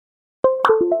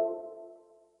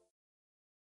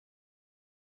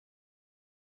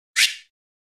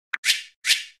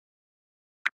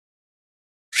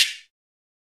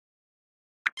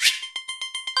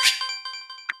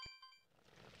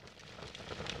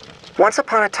Once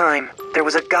upon a time, there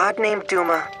was a god named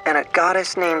Duma and a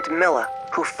goddess named Milla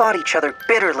who fought each other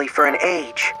bitterly for an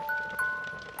age.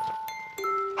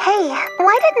 Hey,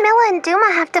 why did Milla and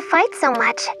Duma have to fight so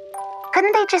much?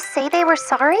 Couldn't they just say they were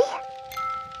sorry?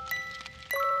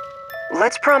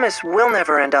 Let's promise we'll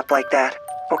never end up like that,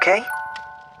 okay?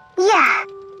 Yeah,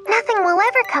 nothing will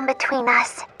ever come between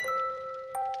us.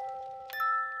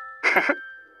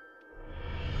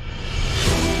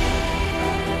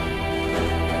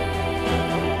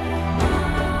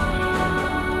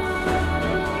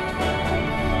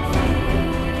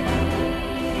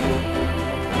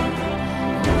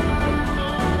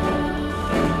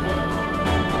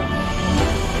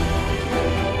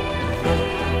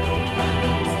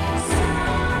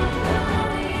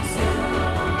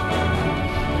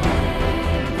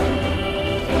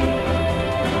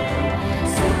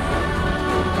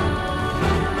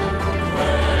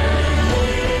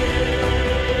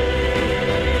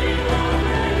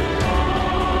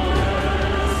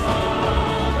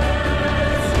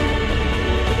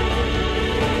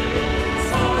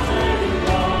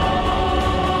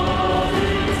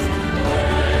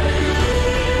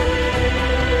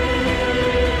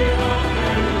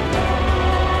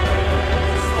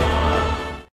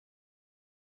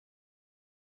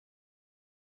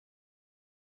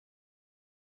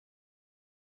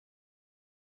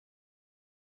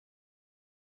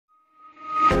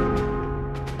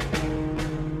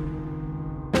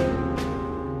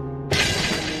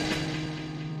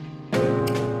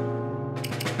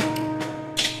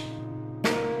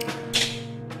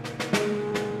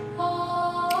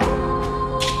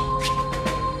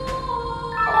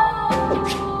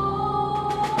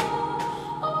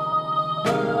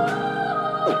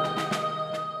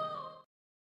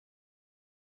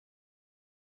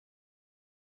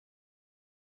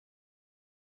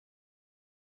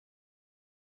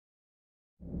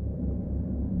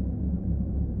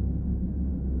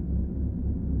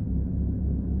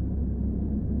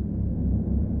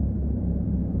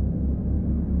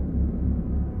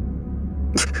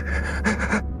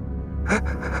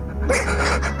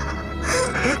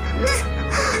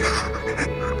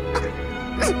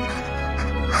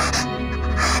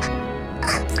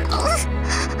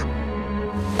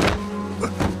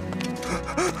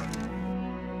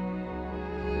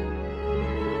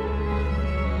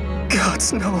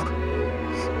 Gods, no.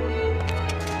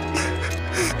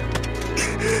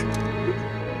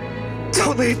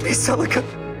 Don't leave me, Celica.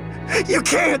 You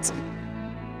can't!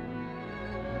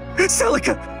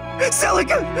 Celica!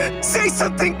 Celica! Say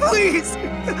something, please!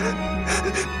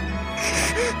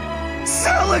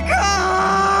 Celica!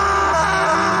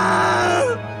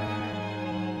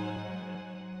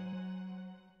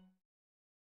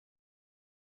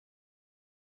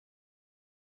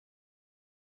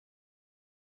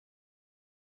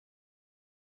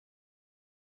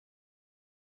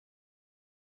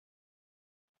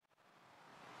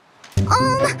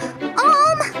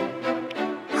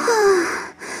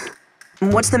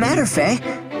 What's the matter, Faye?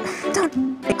 Don't...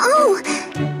 Oh!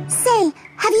 Say,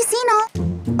 have you seen all...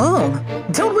 Oh,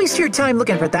 don't waste your time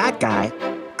looking for that guy.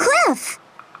 Cliff!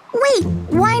 Wait,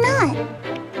 why not?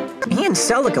 He and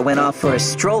Celica went off for a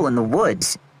stroll in the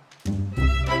woods.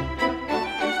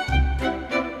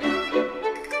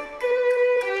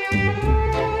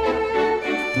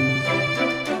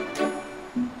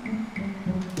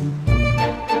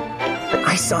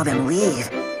 I saw them leave.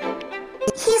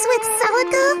 He's with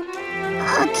Celica?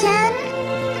 Again?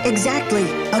 Exactly.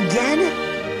 Again?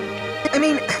 I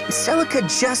mean, Celica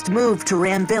just moved to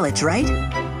Ram Village, right?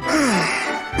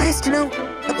 Nice to know.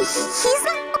 He's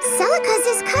not... Celica's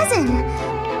his cousin.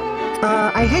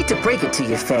 I hate to break it to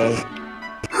you, Faye.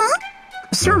 Huh?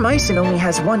 Sir Myson only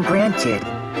has one grandkid,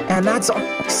 and that's all.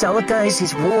 Celica is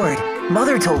his ward.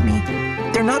 Mother told me.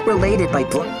 They're not related by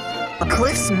blood.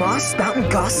 Cliff's moss spouting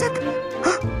gossip?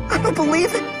 I don't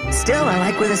believe it. Still, I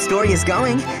like where the story is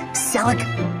going. Celica...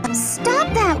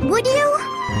 Stop that, would you?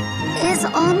 Is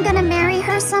gonna marry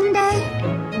her someday?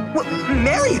 What,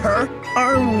 marry her?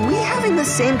 Are we having the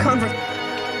same conversation?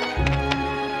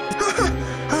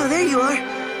 Oh, there you are.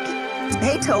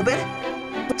 Hey, Tobin.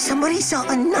 Somebody saw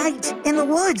a knight in the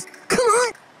woods. Come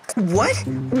on. What?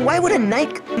 Why would a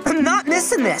knight... I'm not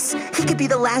missing this. He could be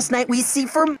the last knight we see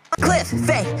for... Cliff,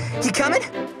 Faye, you coming?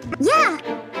 Yeah.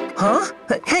 Huh?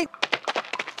 Hey...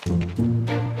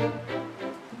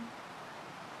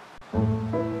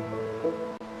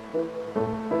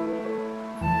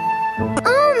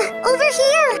 Over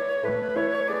here!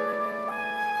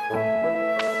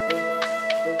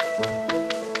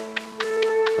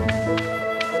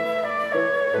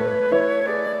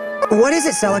 What is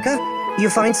it, Celica? You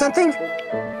find something?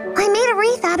 I made a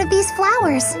wreath out of these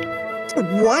flowers.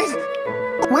 What?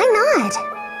 Why not?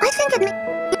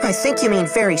 I think you mean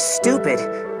very stupid.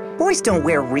 Boys don't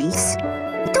wear wreaths.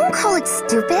 Don't call it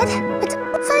stupid. It's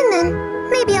fine then.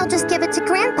 Maybe I'll just give it to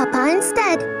Grandpapa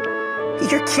instead.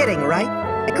 You're kidding, right?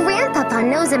 Grandpapa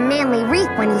knows a manly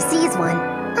wreath when he sees one,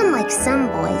 unlike some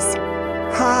boys.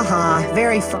 Ha ha,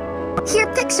 very fun.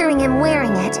 You're picturing him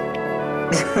wearing it.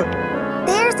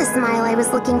 There's the smile I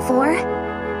was looking for.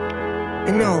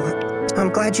 No, I'm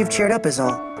glad you've cheered up is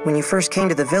all. When you first came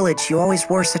to the village, you always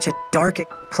wore such a dark...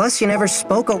 Plus, you never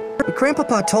spoke a...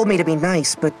 Grandpapa told me to be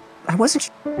nice, but I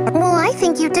wasn't... Well, I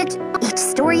think you did. Each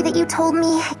story that you told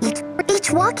me,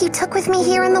 each walk you took with me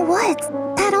here in the woods,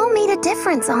 that all made a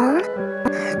difference, Om.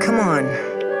 Come on.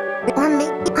 Or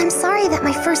maybe I'm sorry that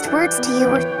my first words to you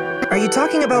were... Are you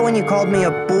talking about when you called me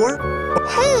a boor?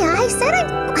 Hey, I said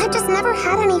I've just never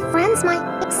had any friends,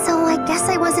 so I guess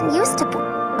I wasn't used to...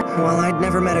 Well, I'd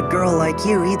never met a girl like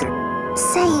you either.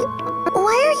 Say,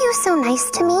 why are you so nice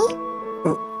to me?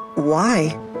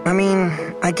 Why? I mean,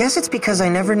 I guess it's because I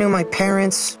never knew my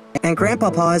parents, and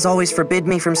Grandpapa has always forbid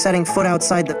me from setting foot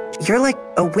outside the... You're like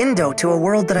a window to a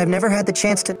world that I've never had the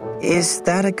chance to... Is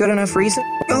that a good enough reason?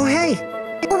 Oh, hey!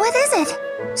 What is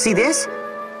it? See this?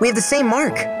 We have the same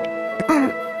mark.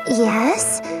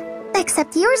 Yes.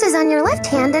 Except yours is on your left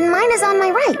hand and mine is on my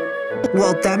right.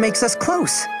 Well, that makes us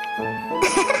close.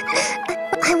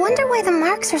 I wonder why the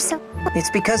marks are so... It's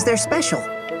because they're special.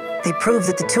 They prove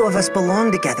that the two of us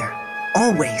belong together.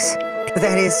 Always.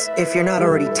 That is, if you're not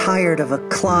already tired of a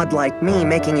clod like me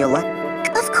making you laugh.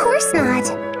 Of course not.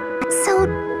 So,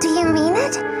 do you mean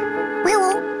it?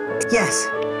 Will... Yes.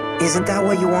 Isn't that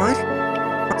what you want?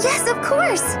 Yes, of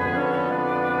course.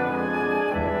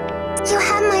 You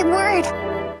have my word.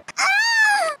 Ah!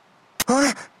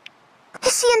 Huh?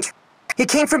 Is she in... It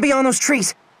came from beyond those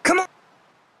trees. Come on.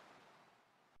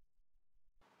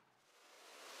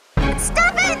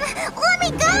 Stop it! Let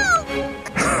me go!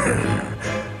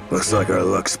 Looks like our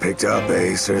luck's picked up,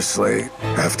 eh, Sir Slate?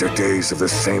 After days of the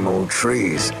same old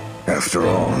trees. After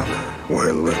all,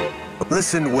 we're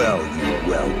Listen well, you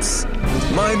whelps.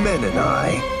 My men and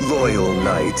I, loyal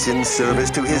knights in service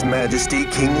to His Majesty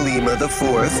King Lima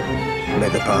IV, may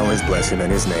the powers bless him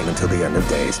and his name until the end of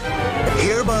days,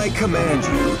 hereby command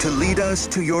you to lead us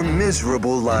to your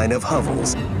miserable line of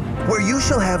hovels, where you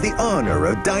shall have the honor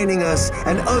of dining us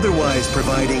and otherwise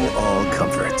providing all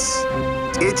comforts.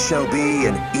 It shall be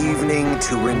an evening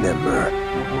to remember.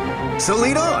 So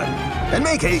lead on, and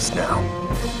make haste now.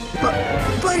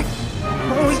 But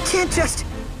we can't just...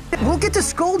 We'll get the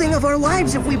scolding of our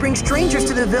lives if we bring strangers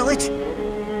to the village.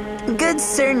 Good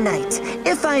Sir Knight,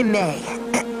 if I may.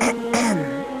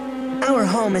 Our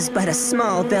home is but a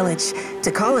small village.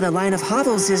 To call it a line of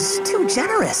hovels is too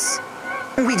generous.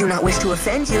 We do not wish to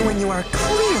offend you when you are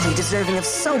clearly deserving of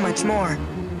so much more.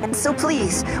 So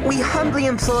please, we humbly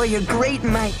implore your great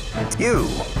might... You,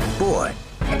 boy.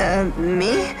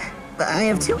 Me? I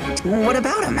have two. What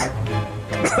about him?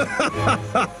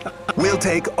 We'll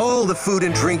take all the food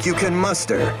and drink you can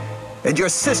muster, and your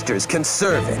sisters can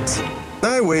serve it.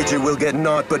 I wager we'll get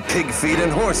naught but pig feet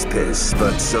and horse piss,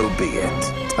 but so be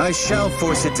it. I shall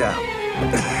force it down.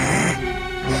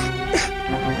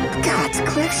 God,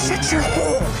 Cliff, shut your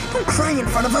hole. Don't cry in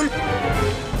front of him.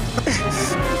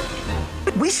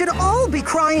 We should all be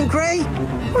crying, Gray.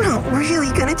 We're not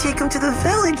really gonna take him to the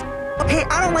village. Hey,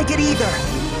 I don't like it either.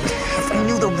 If I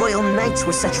knew the Royal Knights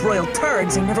were such royal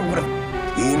turds, I never would have...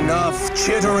 Enough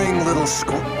chittering, little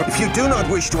squirrel. If you do not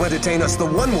wish to entertain us the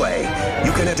one way,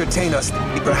 you can entertain us.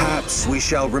 Perhaps we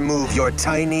shall remove your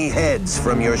tiny heads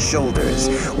from your shoulders,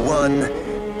 one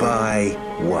by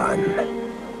one.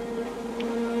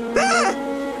 Ah!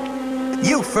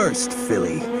 You first,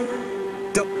 Philly.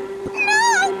 Don't...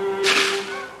 No!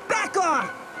 Back off!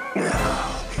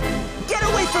 Get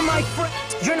away from my friend!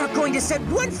 You're not going to set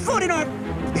one foot in our...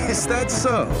 Is that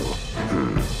so?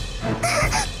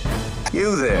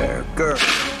 You there, girl.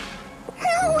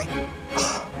 No!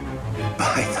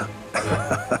 By the...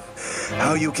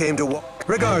 How you came to walk.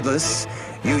 Regardless,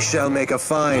 you shall make a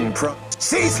fine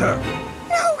Seize her!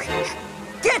 No!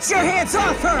 Get your hands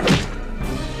off her!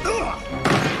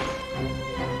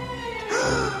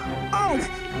 Oh!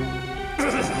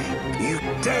 You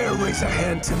dare raise a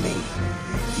hand to me,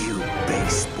 you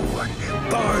base-born,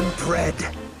 barn-bred.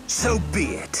 So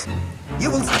be it.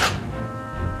 You will...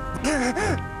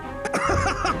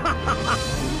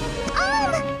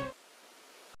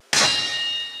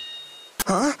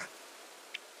 Huh?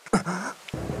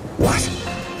 What?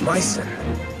 Myson?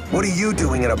 What are you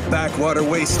doing in a backwater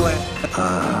wasteland?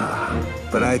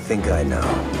 But I think I know.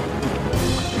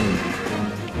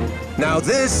 Now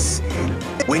this...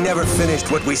 We never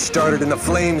finished what we started in the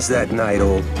flames that night,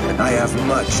 old. I have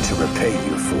much to repay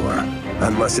you for. I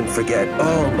mustn't forget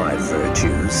all my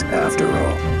virtues, after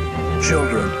all.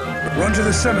 Children, run to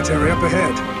the cemetery up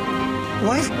ahead.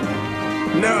 What?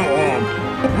 Now, Om.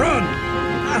 Run!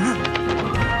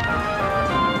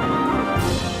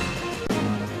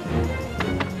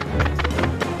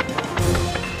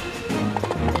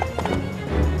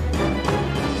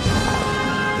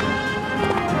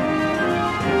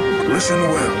 Listen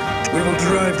well. We will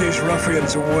drive these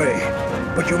ruffians away.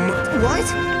 But you What?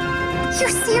 You're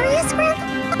serious,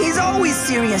 Grandpa? He's always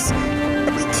serious.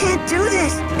 We can't do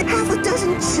this. Half a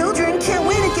dozen children can't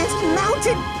win against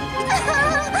Mountain.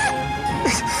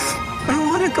 I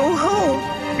want to go home.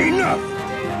 Enough!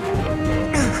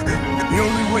 The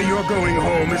only way you're going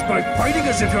home is by fighting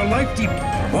as if your life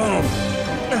depends.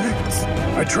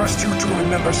 I trust you to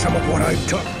remember some of what I've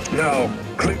taught. Now,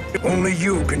 only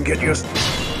you can get your...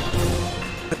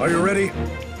 Are you ready?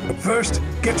 First,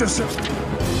 get yourself...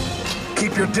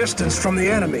 Keep your distance from the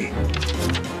enemy.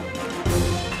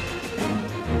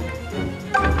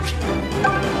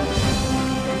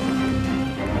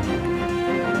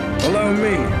 Allow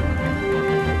me.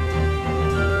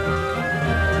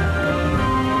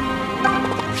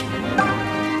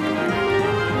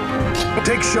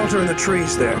 Take shelter in the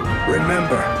trees there.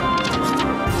 Remember.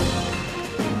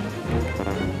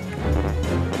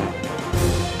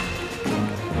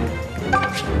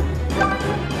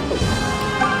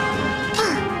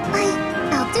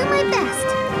 I'll do my best.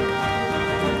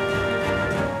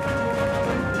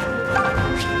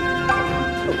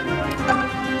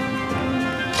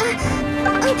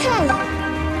 Okay.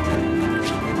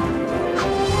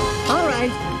 All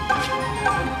right.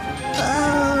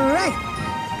 All right.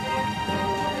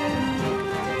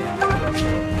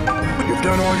 You've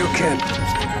done all you can.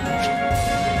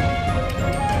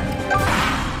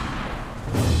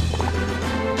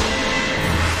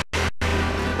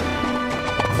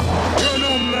 You're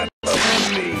no match for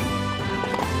me.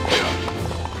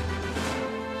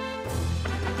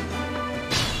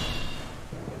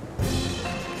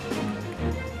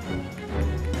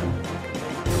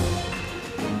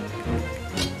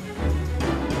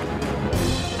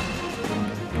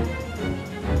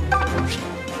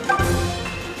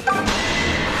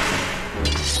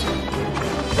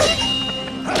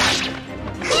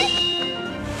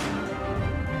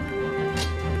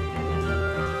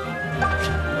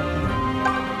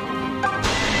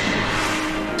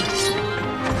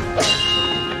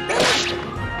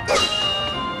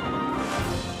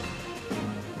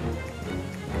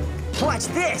 Watch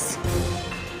this.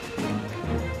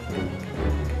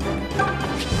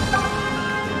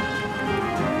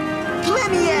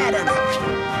 Let me at him.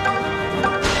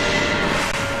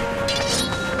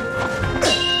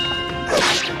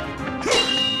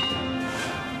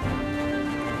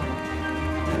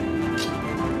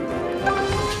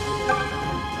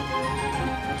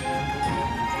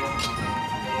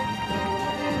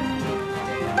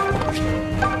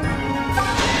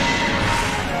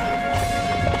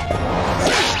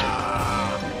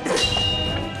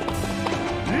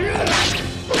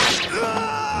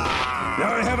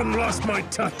 I haven't lost my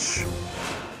touch.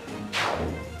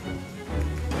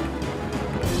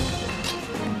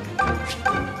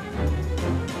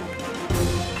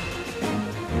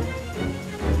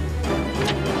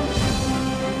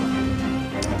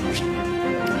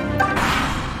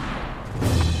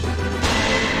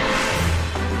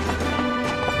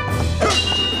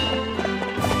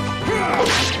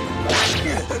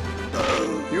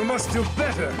 You must do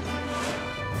better.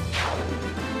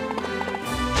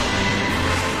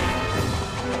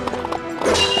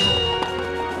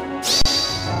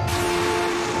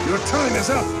 Your time is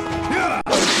up. Yeah.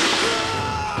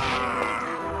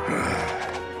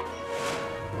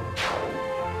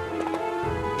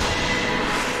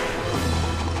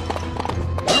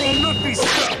 I will not be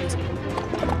stopped.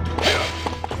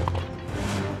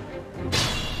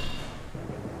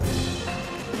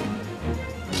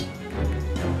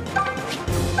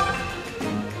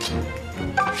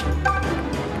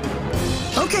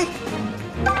 Okay.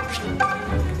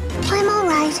 I'm all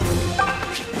right.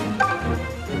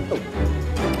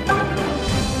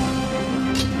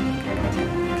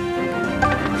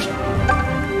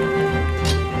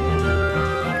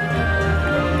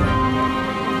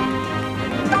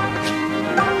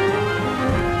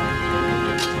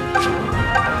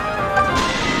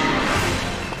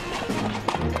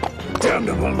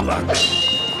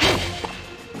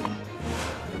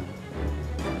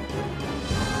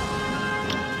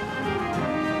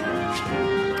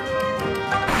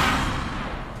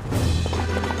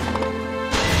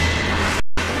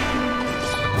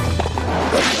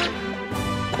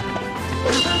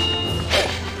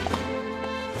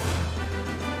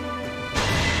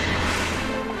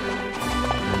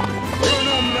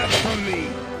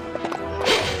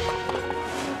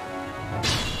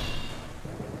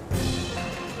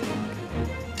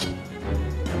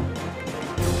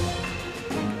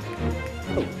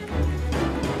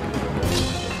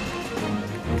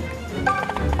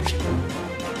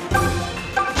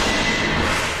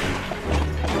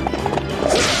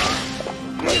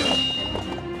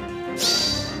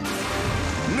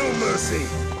 mercy!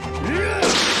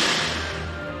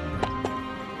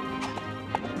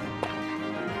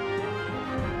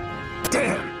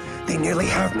 Damn, they nearly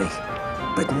have me.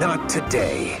 But not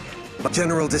today.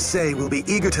 General Desai will be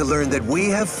eager to learn that we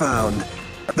have found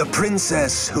the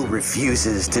princess who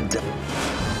refuses to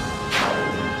die.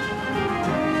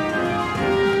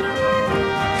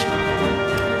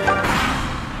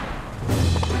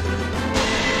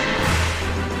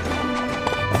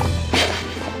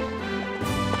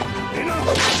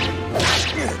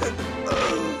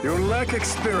 You lack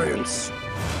experience.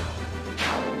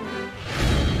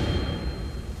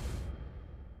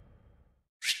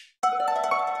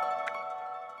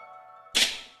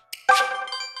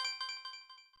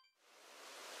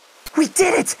 We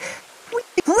did it!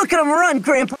 Look at him run,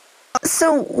 Grandpa!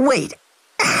 So, wait.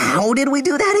 How did we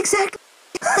do that exactly?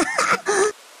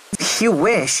 You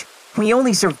wish. We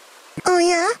only Oh,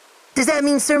 yeah? Does that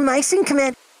mean Sir Myson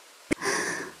command...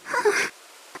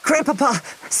 Grandpapa!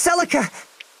 Celica!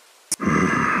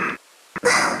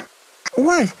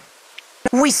 What?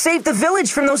 We saved the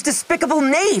village from those despicable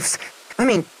knaves! I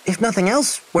mean, if nothing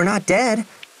else, we're not dead.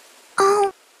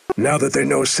 Oh. Now that they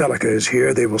know Celica is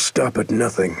here, they will stop at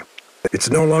nothing.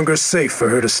 It's no longer safe for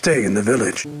her to stay in the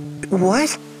village.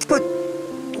 What? But...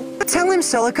 Tell him,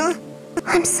 Celica.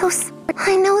 I'm so sorry.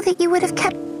 I know that you would have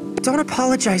kept... Don't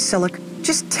apologize, Celica.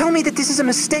 Just tell me that this is a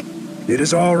mistake. It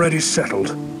is already settled,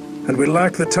 and we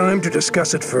lack the time to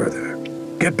discuss it further.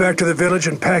 Get back to the village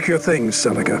and pack your things,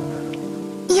 Celica.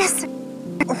 Yes, sir.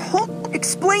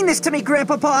 Explain this to me,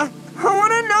 Grandpapa. I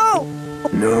want to know.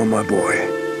 No, my boy.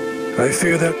 I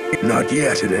fear that not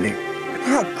yet, at any.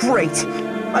 Oh, great.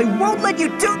 I won't let you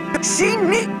do... She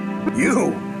need...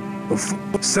 You?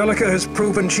 Celica has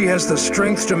proven she has the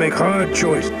strength to make hard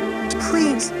choices.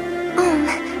 Please.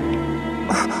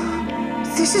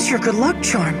 This is your good luck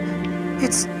charm.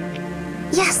 It's...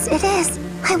 Yes, it is.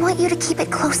 I want you to keep it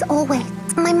close always.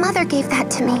 My mother gave that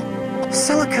to me.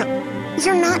 Celica...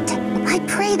 You're not... I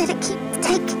pray that it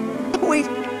keeps... Wait...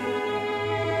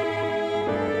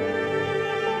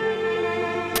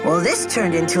 Well, this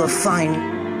turned into a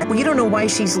fine... Well, you don't know why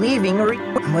she's leaving, or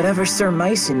whatever Sir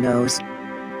Myson knows.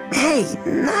 Hey,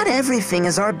 not everything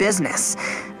is our business.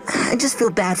 I just feel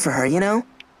bad for her, you know?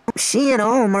 She and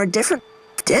Olm are different.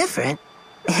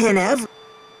 In every...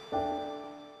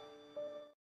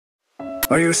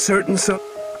 Are you certain, so?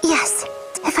 Yes.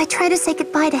 If I try to say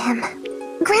goodbye to him.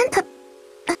 Grandpa...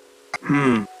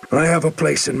 I have a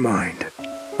place in mind.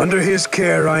 Under his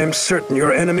care, I am certain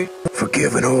your enemy...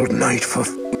 Forgive an old knight for...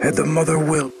 Had the mother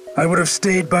will, I would have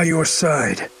stayed by your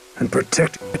side and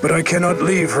protected... But I cannot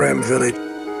leave Ram Village.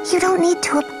 You don't need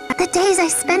to. The days I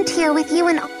spent here with you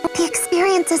and the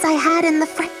experiences I had in the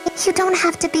you don't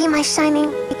have to be my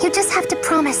shining. You just have to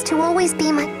promise to always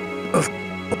be my...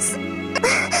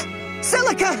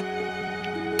 Celica!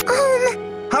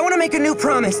 I want to make a new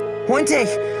promise. One day,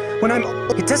 when I'm...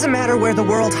 It doesn't matter where the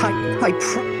world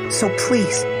so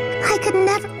please. I could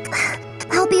never...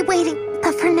 I'll be waiting,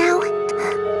 but for now...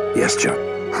 Yes, John.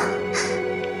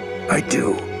 I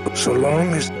do. So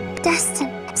long as...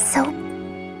 Destined, so...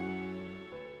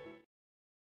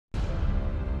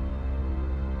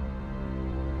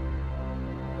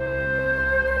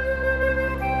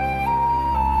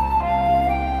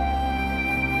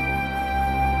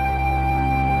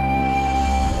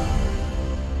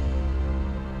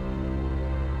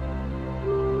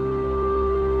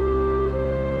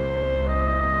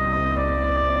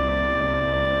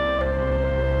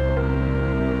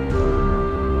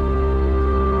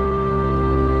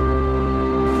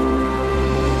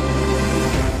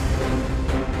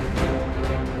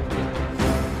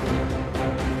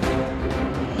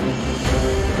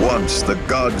 Once the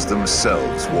gods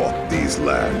themselves walked these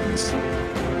lands.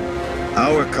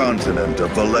 Our continent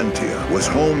of Valentia was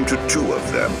home to two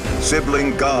of them,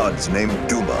 sibling gods named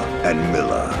Duma and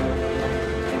Milla.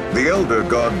 The elder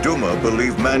god Duma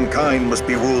believed mankind must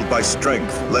be ruled by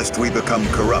strength, lest we become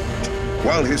corrupt,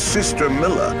 while his sister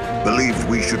Milla believed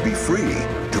we should be free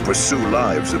to pursue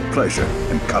lives of pleasure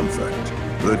and comfort.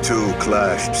 The two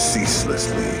clashed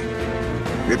ceaselessly.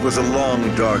 It was a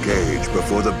long, dark age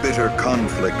before the bitter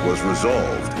conflict was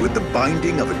resolved with the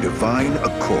binding of a divine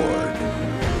accord.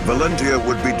 Valentia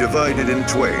would be divided in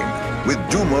twain, with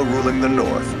Duma ruling the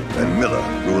north and Milla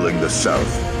ruling the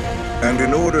south. And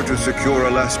in order to secure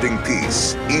a lasting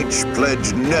peace, each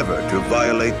pledged never to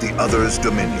violate the other's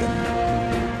dominion.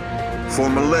 For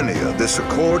millennia, this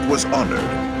accord was honored,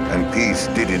 and peace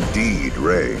did indeed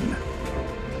reign.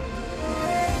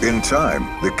 In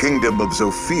time, the kingdom of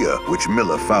Zofia, which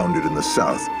Milla founded in the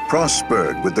south,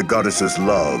 prospered with the goddess's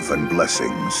love and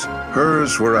blessings.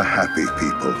 Hers were a happy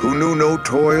people who knew no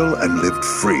toil and lived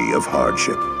free of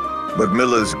hardship. But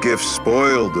Milla's gifts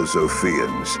spoiled the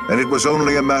Zofians, and it was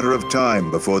only a matter of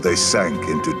time before they sank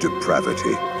into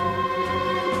depravity.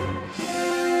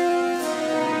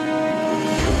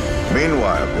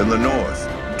 Meanwhile, in the north,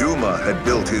 Duma had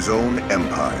built his own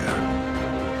empire.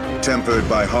 Tempered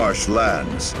by harsh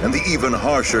lands and the even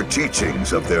harsher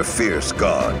teachings of their fierce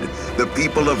god, the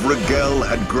people of Rigel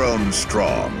had grown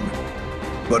strong.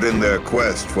 But in their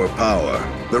quest for power,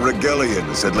 the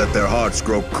Rigelians had let their hearts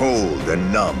grow cold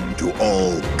and numb to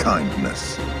all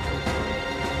kindness.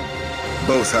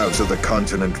 Both halves of the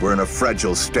continent were in a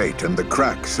fragile state, and the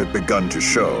cracks had begun to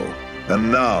show.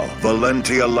 And now,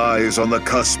 Valentia lies on the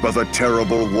cusp of a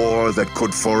terrible war that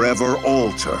could forever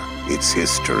alter its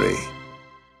history.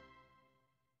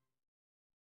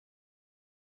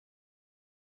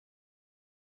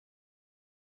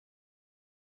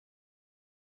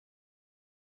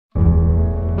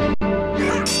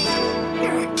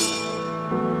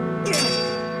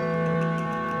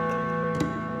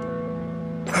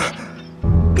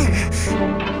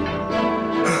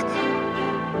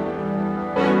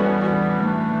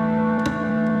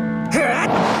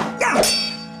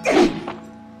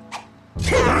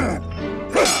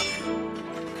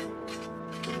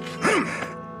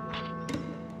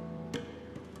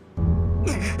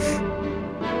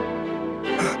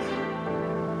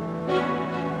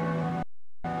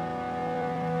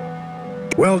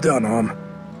 Well done, Om.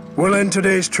 We'll end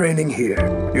today's training here.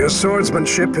 Your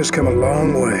swordsmanship has come a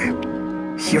long way.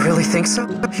 You really think so?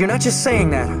 You're not just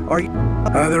saying that, are you?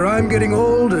 Either I'm getting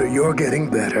old or you're getting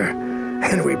better.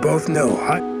 And we both know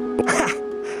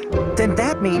Then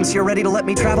that means you're ready to let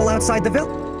me travel outside the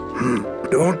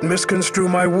village. Don't misconstrue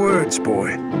my words,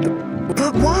 boy.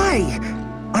 But why?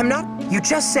 I'm not... You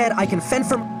just said I can fend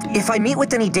for... If I meet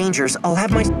with any dangers, I'll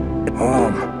have my...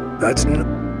 That's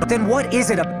Then what is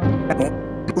it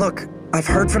Look, I've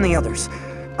heard from the others.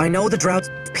 I know the drought...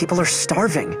 People are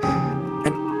starving.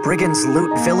 And brigands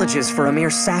loot villages for a mere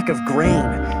sack of grain.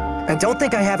 And don't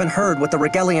think I haven't heard what the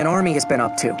Rigelian army has been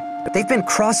up to. They've been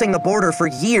crossing the border for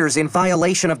years in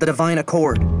violation of the Divine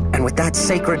Accord. And with that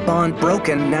sacred bond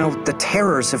broken, now the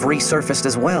terrors have resurfaced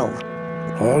as well.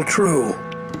 all true.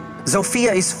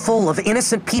 Zofia is full of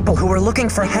innocent people who are looking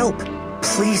for help.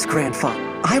 Please, Grandfather.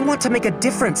 I want to make a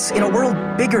difference in a world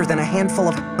bigger than a handful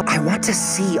of... I want to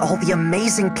see all the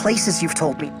amazing places you've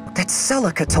told me, that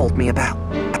Celica told me about.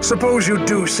 Suppose you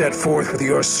do set forth with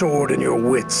your sword and your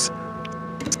wits.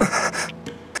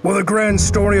 Will the grand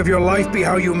story of your life be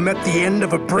how you met the end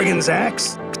of a brigand's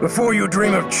axe? Before you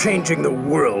dream of changing the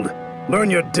world,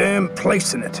 learn your damn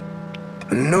place in it.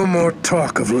 And no more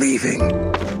talk of leaving.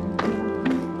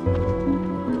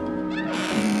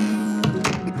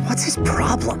 What's his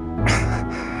problem?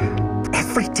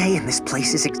 Every day in this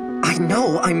place is I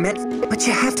know I meant... But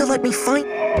you have to let me find...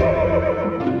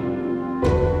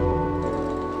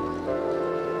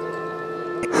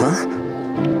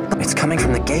 Huh? It's coming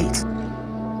from the gate.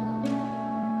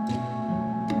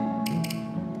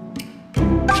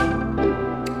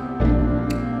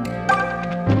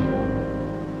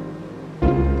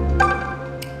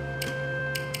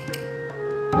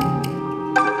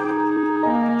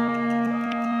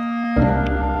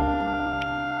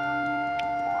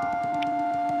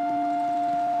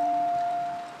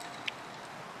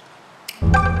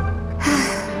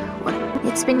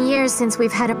 It's been years since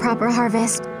we've had a proper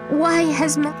harvest. Why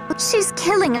has She's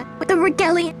killing us with the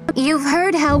Rigelian. You've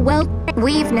heard how well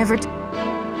we've never...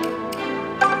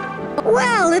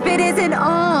 Well, if it isn't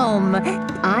Om.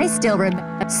 I still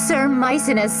remember. Sir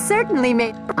Mycen has certainly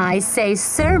made... I say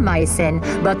Sir Mycen,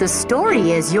 but the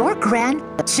story is your grand...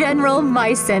 General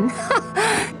Mycen.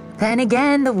 Then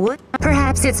again, the wood...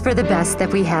 Perhaps it's for the best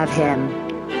that we have him.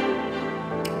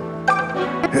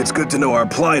 It's good to know our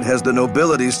plight has the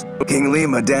nobilities. King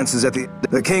Lima dances at the...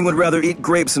 The king would rather eat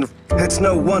grapes and... It's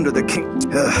no wonder the king...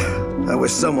 I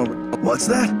wish someone... What's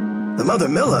that? The Mother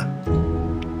Milla?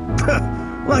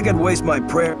 Well, I could waste my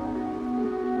prayer...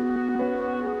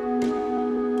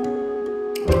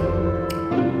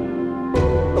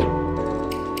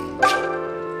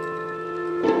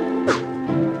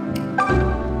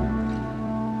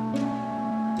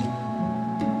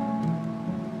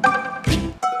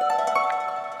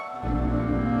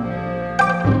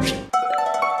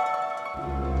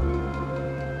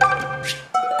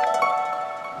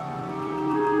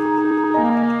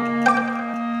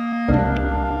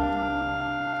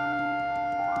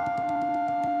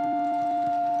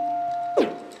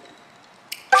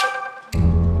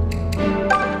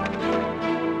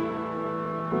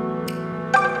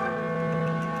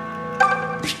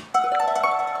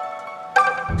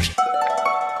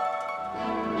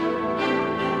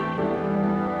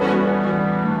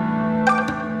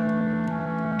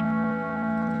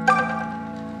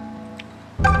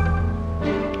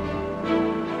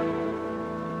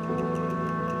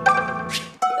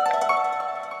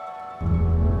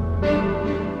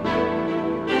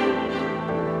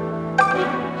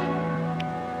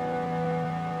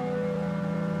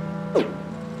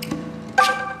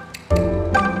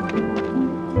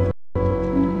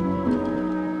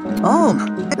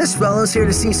 This fellow's here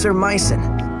to see Sir Myson.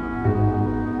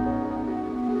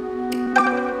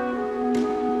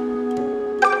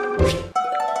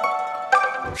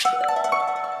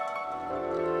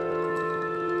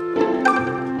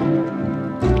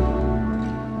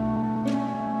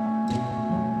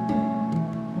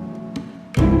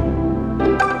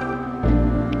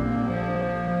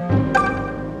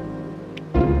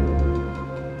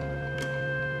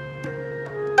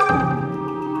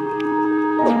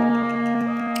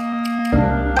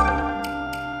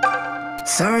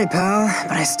 Sorry, pal,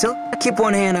 but I still keep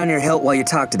one hand on your hilt while you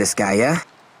talk to this guy, yeah?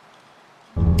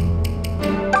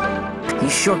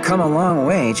 He's sure come a long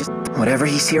way, just whatever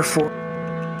he's here for.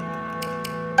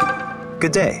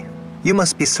 Good day. You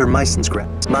must be Sir Myson's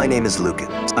grand. My name is Lucas.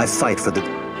 I fight for the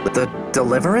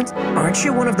Deliverance? Aren't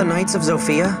you one of the Knights of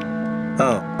Zofia?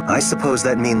 Oh, I suppose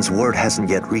that means word hasn't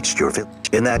yet reached your village.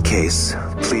 In that case,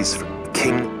 please,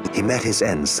 King, he met his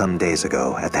end some days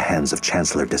ago at the hands of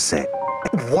Chancellor Desai.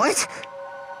 What?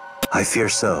 I fear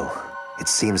so. It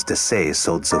seems Desai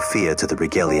sold Zofia to the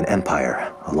Regalian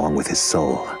Empire, along with his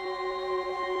soul.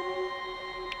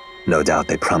 No doubt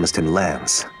they promised him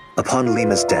lands. Upon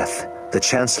Lima's death, the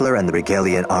Chancellor and the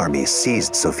Regalian army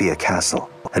seized Zofia Castle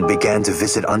and began to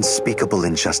visit unspeakable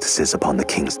injustices upon the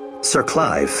kings. Sir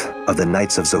Clive, of the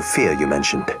Knights of Zofia you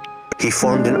mentioned, he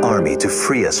formed an army to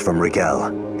free us from Regal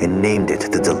and named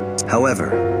it the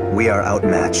However, we are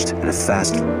outmatched in a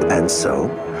fast, and so,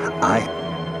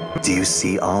 Do you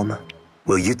see, Alm?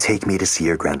 Will you take me to see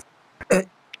your grand...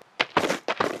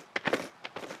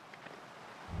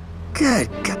 Good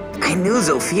God. I knew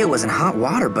Zofia was in hot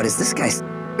water, but is this guy's...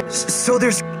 So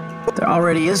there's... There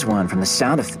already is one from the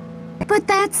sound of... But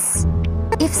that's...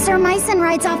 If Sir Myson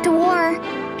rides off to war...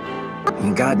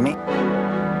 You got me.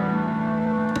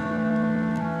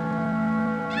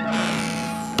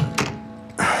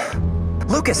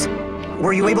 Lucas,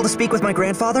 were you able to speak with my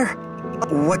grandfather?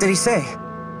 What did he say?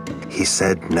 He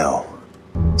said no.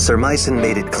 Sir Myson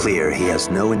made it clear he has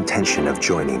no intention of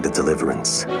joining the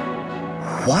Deliverance.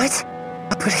 What?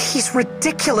 But he's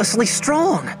ridiculously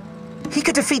strong. He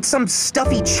could defeat some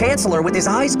stuffy chancellor with his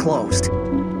eyes closed.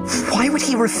 Why would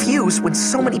he refuse when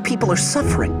so many people are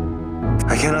suffering?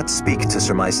 I cannot speak to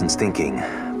Sir Myson's thinking,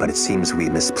 but it seems we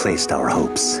misplaced our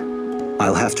hopes.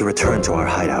 I'll have to return to our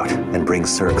hideout and bring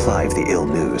Sir Clive the ill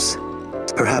news.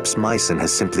 Perhaps Myson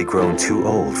has simply grown too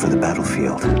old for the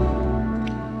battlefield.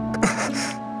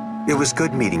 It was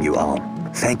good meeting you all.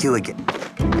 Thank you again.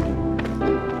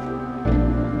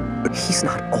 He's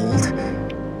not old.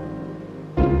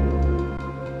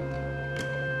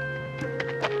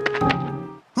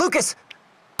 Lucas!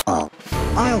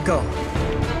 I'll go.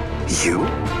 You?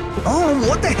 Oh,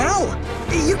 what the hell?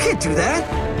 You can't do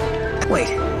that. Wait,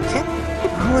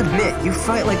 I'll admit, you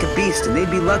fight like a beast and they'd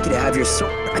be lucky to have your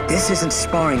sword. But this isn't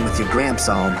sparring with your Gramps,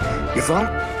 Alm. Your phone?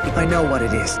 I know what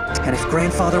it is. And if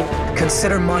Grandfather,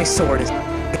 consider my sword as...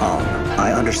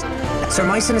 I understand. Sir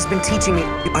Myson has been teaching me.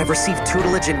 I've received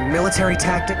tutelage in military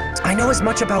tactics. I know as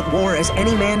much about war as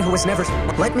any man who has never...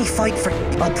 Let me fight for...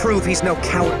 I'll prove he's no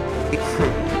coward.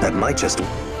 That might just...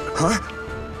 Huh?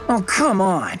 Oh, come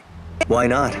on. Why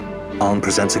not? Alm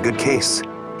presents a good case.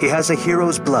 He has a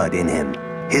hero's blood in him.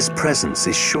 His presence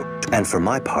is sure. And for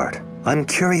my part, I'm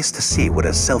curious to see what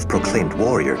a self-proclaimed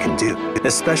warrior can do.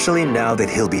 Especially now that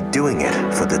he'll be doing it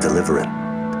for the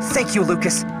Deliverance. Thank you,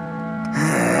 Lucas.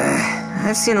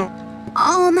 I've seen a...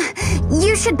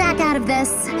 You should back out of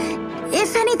this.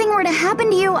 If anything were to happen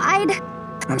to you,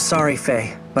 I'm sorry,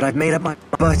 Faye, but I've made up my...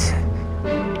 But...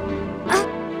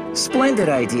 Splendid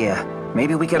idea.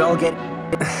 Maybe we could all get...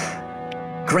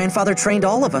 Grandfather trained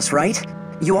all of us, right?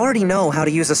 You already know how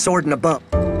to use a sword and a bow.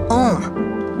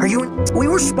 Are you... We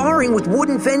were sparring with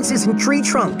wooden fences and tree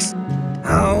trunks.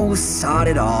 Oh, sod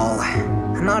it all.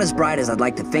 I'm not as bright as I'd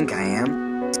like to think I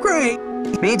am. It's great.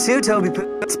 Me too, Toby.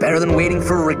 It's better than waiting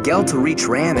for Rigel to reach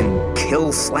Ram and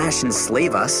kill, slash, and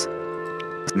slave us.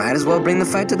 Might as well bring the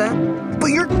fight to that.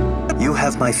 But you're... You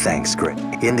have my thanks, Grit.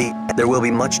 In the... There will be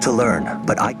much to learn,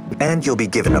 but And you'll be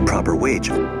given a proper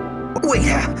wage. Wait,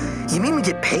 you mean we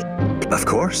get paid? Of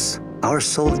course. Our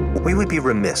soul... We would be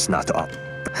remiss not to...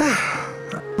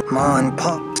 Come on,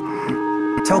 Pop.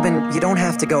 Tobin, you don't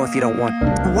have to go if you don't want.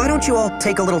 Why don't you all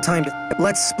take a little time to...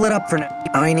 Let's split up for now.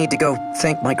 I need to go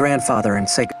thank my grandfather and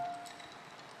say...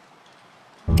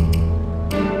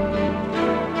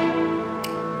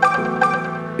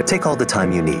 Take all the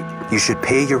time you need. You should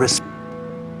pay your respect.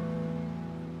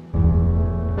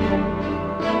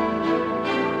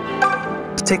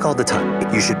 Take all the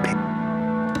time. You should pay...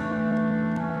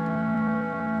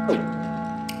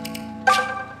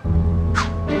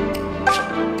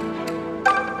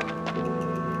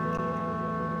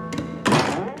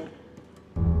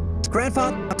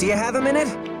 Grandfather, do you have a minute?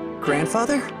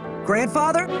 Grandfather?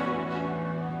 Grandfather?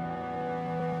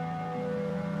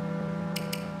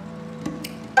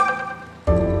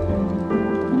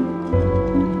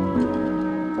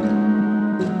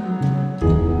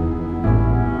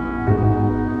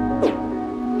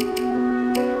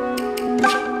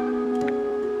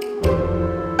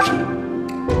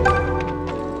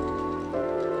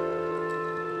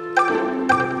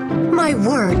 My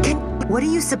word, what do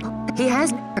you suppose he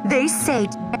has? They say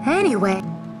anyway.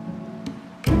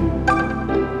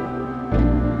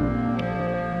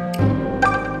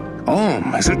 Oh,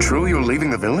 is it true you're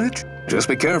leaving the village? Just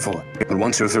be careful. But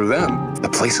once you're through them, the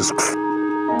place is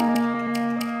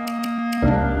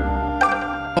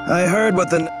I heard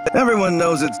what everyone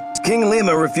knows it's King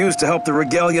Lima refused to help the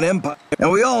Regalian Empire.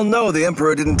 And we all know the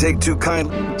Emperor didn't take too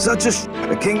kindly. Such a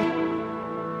the king...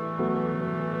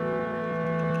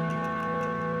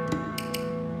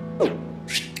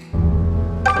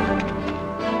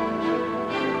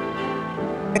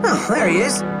 Oh, there he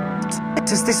is.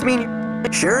 Does this mean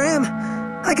you sure am?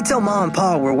 I could tell Mom and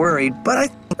Pa were worried,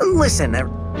 but listen,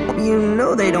 you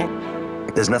know they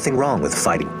don't... There's nothing wrong with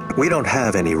fighting. We don't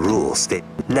have any rules.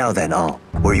 Now then,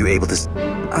 were you able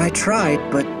to... I tried,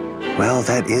 but... Well,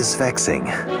 that is vexing.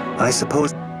 I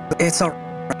suppose... It's all...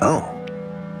 Oh.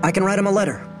 I can write him a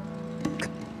letter.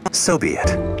 So be it.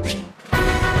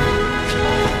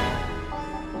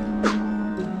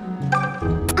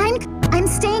 I'm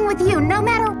staying with you, no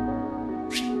matter...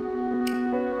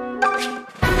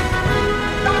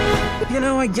 You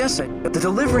know, I guess the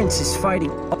Deliverance is fighting.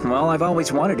 Well, I've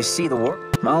always wanted to see the war.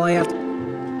 All I have to...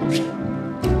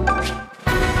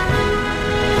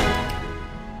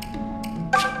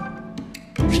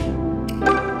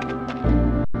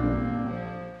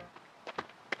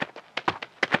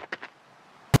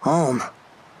 Home.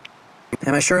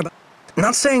 Am I sure about...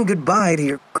 Not saying goodbye to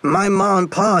your... My mom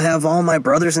and pa have all my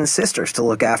brothers and sisters to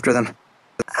look after them.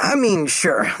 I mean,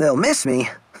 sure, they'll miss me.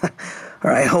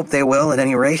 Or I hope they will, at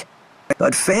any rate.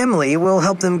 But family will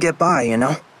help them get by, you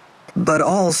know? But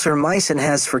all Sir Myson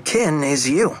has for kin is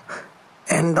you.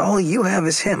 And all you have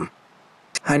is him.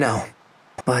 I know.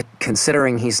 But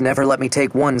considering he's never let me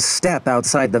take one step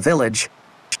outside the village,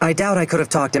 I doubt I could have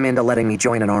talked him into letting me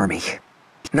join an army.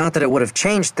 Not that it would have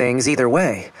changed things either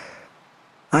way.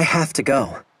 I have to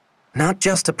go. Not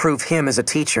just to prove him as a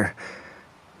teacher,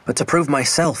 but to prove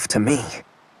myself to me.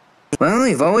 Well,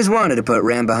 you've always wanted to put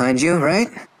Ram behind you, right?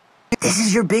 This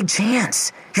is your big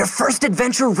chance. Your first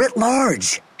adventure writ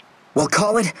large. We'll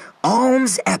call it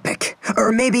Alm's Epic.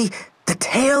 Or maybe The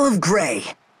Tale of Grey.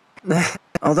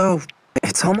 Although,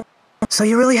 it's almost... So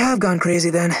you really have gone crazy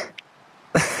then.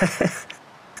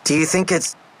 Do you think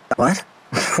it's... What?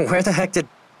 Where the heck did...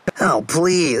 Oh,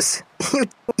 please.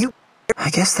 You... I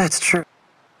guess that's true.